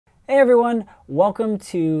Hey everyone, welcome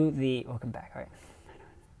back. All right.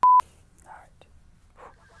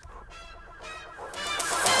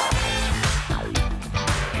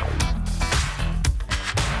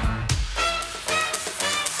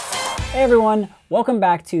 Hey everyone, welcome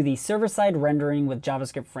back to the Serverside Rendering with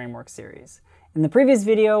JavaScript Framework series. In the previous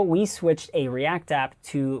video, we switched a React app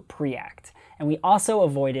to Preact, and we also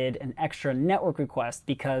avoided an extra network request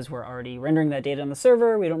because we're already rendering that data on the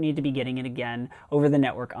server. We don't need to be getting it again over the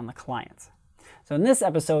network on the client. So in this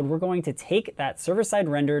episode, we're going to take that server-side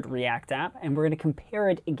rendered React app and we're going to compare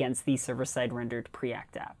it against the server-side rendered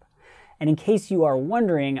Preact app. And in case you are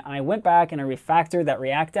wondering, I went back and I refactored that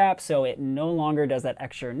React app so it no longer does that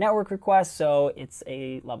extra network request, so it's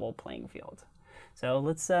a level playing field. So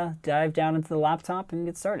let's dive down into the laptop and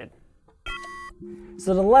get started. So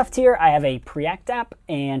to the left here, I have a Preact app,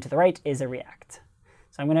 and to the right is a React.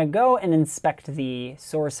 So I'm going to go and inspect the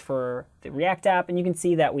source for the React app, and you can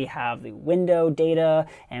see that we have the window data,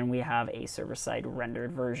 and we have a server-side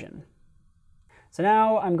rendered version. So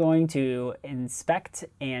now I'm going to inspect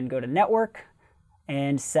and go to network,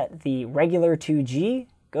 and set the regular 2G,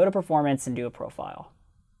 go to performance, and do a profile.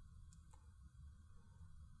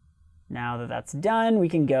 Now that that's done, we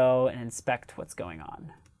can go and inspect what's going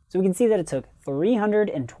on. So we can see that it took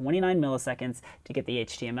 329 milliseconds to get the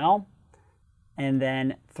HTML, and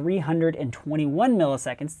then 321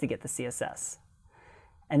 milliseconds to get the CSS.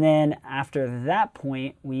 And then after that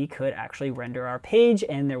point, we could actually render our page,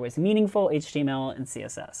 and there was meaningful HTML and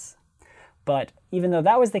CSS. But even though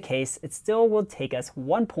that was the case, it still will take us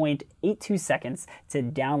 1.82 seconds to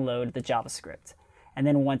download the JavaScript. And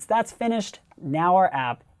then once that's finished, now our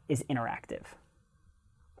app is interactive.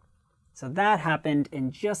 So that happened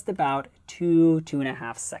in just about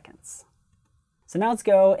 2.5 seconds. So now let's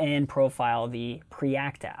go and profile the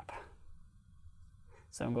Preact app.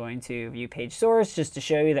 So I'm going to view page source just to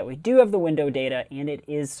show you that we do have the window data and it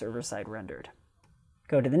is server-side rendered.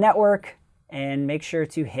 Go to the network and make sure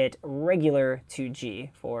to hit regular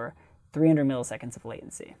 2G for 300 milliseconds of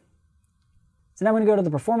latency. So now I'm going to go to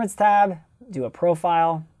the performance tab, do a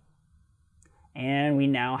profile, and we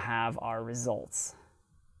now have our results.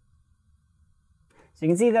 So you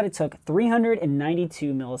can see that it took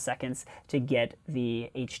 392 milliseconds to get the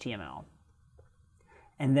HTML.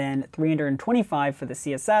 And then 325 for the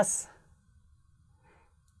CSS,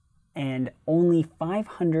 and only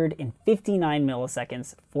 559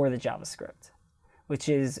 milliseconds for the JavaScript, which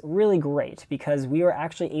is really great because we were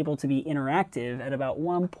actually able to be interactive at about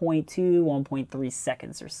 1.2, 1.3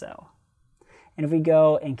 seconds or so. And if we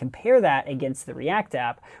go and compare that against the React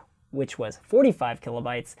app, which was 45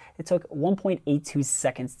 kilobytes, it took 1.82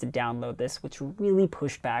 seconds to download this, which really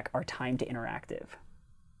pushed back our time to interactive.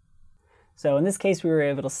 So in this case, we were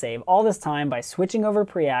able to save all this time by switching over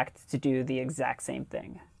Preact to do the exact same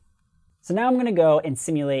thing. So now I'm going to go and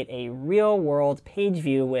simulate a real-world page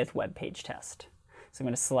view with Webpage Test. So I'm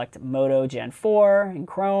going to select Moto Gen 4 in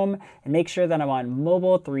Chrome and make sure that I'm on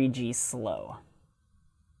mobile 3G slow.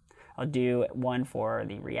 I'll do one for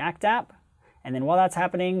the React app, and then while that's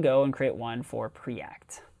happening, go and create one for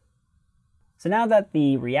Preact. So now that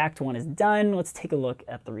the React one is done, let's take a look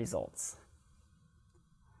at the results.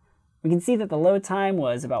 We can see that the load time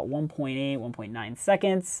was about 1.8, 1.9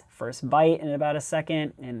 seconds, first byte in about a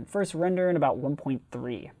second, and first render in about 1.3.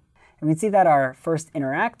 And we can see that our first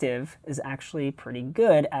interactive is actually pretty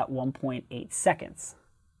good at 1.8 seconds.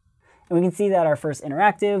 And we can see that our first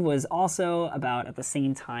interactive was also about at the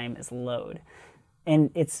same time as load.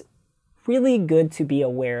 And it's really good to be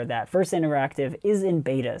aware that first interactive is in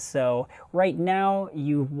beta. So right now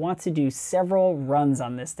you want to do several runs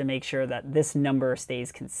on this to make sure that this number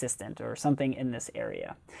stays consistent or something in this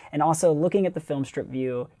area. And also looking at the film strip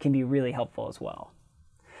view can be really helpful as well.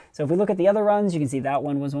 So if we look at the other runs, you can see that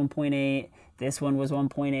one was 1.8, this one was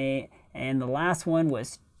 1.8, and the last one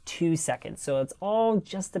was 2 seconds. So it's all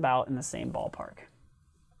just about in the same ballpark.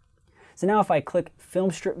 So now if I click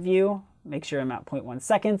film strip view, make sure I'm at 0.1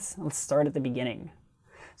 seconds. Let's start at the beginning.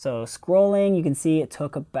 So scrolling, you can see it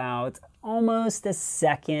took about almost a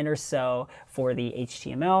second or so for the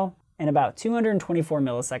HTML and about 224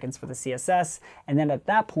 milliseconds for the CSS. And then at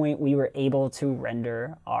that point, we were able to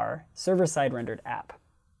render our server-side rendered app.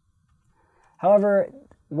 However,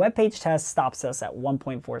 Webpage Test stops us at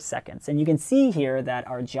 1.4 seconds. And you can see here that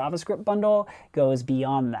our JavaScript bundle goes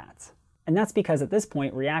beyond that. And that's because at this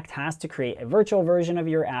point, React has to create a virtual version of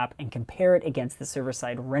your app and compare it against the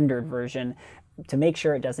server-side rendered version to make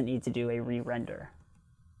sure it doesn't need to do a re-render.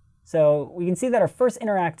 So we can see that our first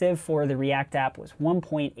interactive for the React app was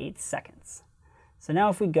 1.8 seconds. So now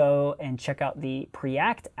if we go and check out the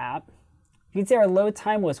Preact app, you can see our load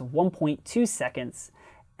time was 1.2 seconds,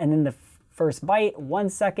 And then the first byte, 1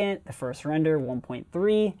 second, the first render,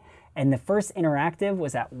 1.3, and the first interactive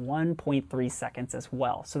was at 1.3 seconds as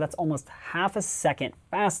well. So that's almost half a second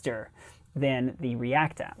faster than the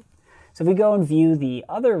React app. So if we go and view the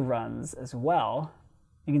other runs as well,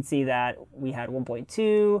 you can see that we had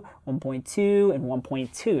 1.2, 1.2, and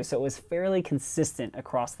 1.2. So it was fairly consistent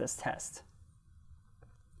across this test.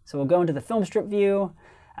 So we'll go into the film strip view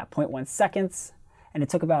at 0.1 seconds, and it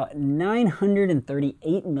took about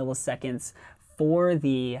 938 milliseconds for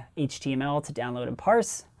the HTML to download and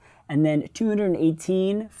parse, and then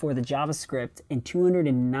 218 for the JavaScript and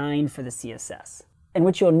 209 for the CSS. And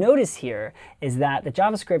what you'll notice here is that the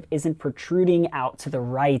JavaScript isn't protruding out to the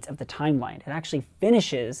right of the timeline. It actually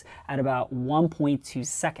finishes at about 1.2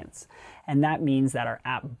 seconds. And that means that our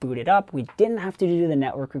app booted up. We didn't have to do the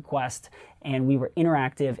network request, and we were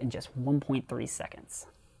interactive in just 1.3 seconds.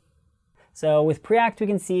 So with Preact, we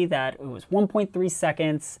can see that it was 1.3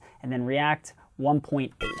 seconds, and then React,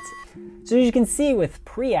 1.8. So as you can see with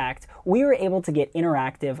Preact, we were able to get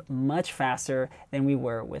interactive much faster than we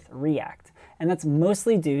were with React. And that's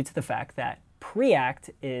mostly due to the fact that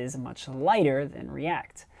Preact is much lighter than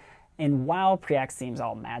React. And while Preact seems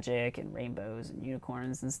all magic and rainbows and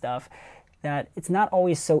unicorns and stuff, that it's not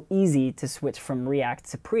always so easy to switch from React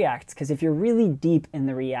to Preact, because if you're really deep in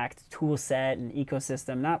the React tool set and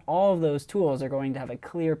ecosystem, not all of those tools are going to have a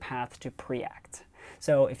clear path to Preact.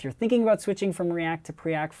 So if you're thinking about switching from React to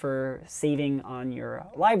Preact for saving on your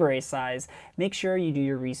library size, make sure you do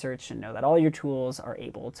your research and know that all your tools are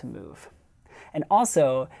able to move. And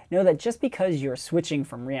also, know that just because you're switching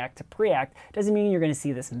from React to Preact doesn't mean you're going to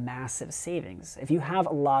see this massive savings. If you have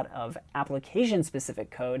a lot of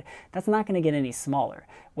application-specific code, that's not going to get any smaller.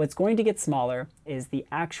 What's going to get smaller is the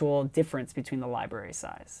actual difference between the library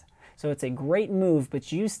size. So it's a great move,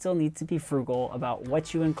 but you still need to be frugal about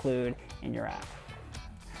what you include in your app.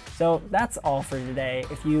 So that's all for today.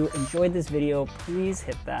 If you enjoyed this video, please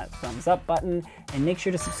hit that thumbs up button and make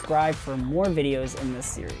sure to subscribe for more videos in this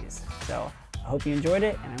series. So I hope you enjoyed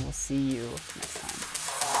it, and I will see you next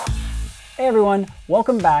time. Hey everyone,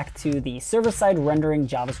 welcome back to the server-side rendering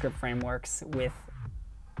JavaScript frameworks with...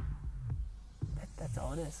 That's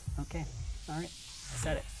all it is. Okay, all right, I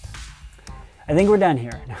said it. I think we're done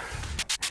here.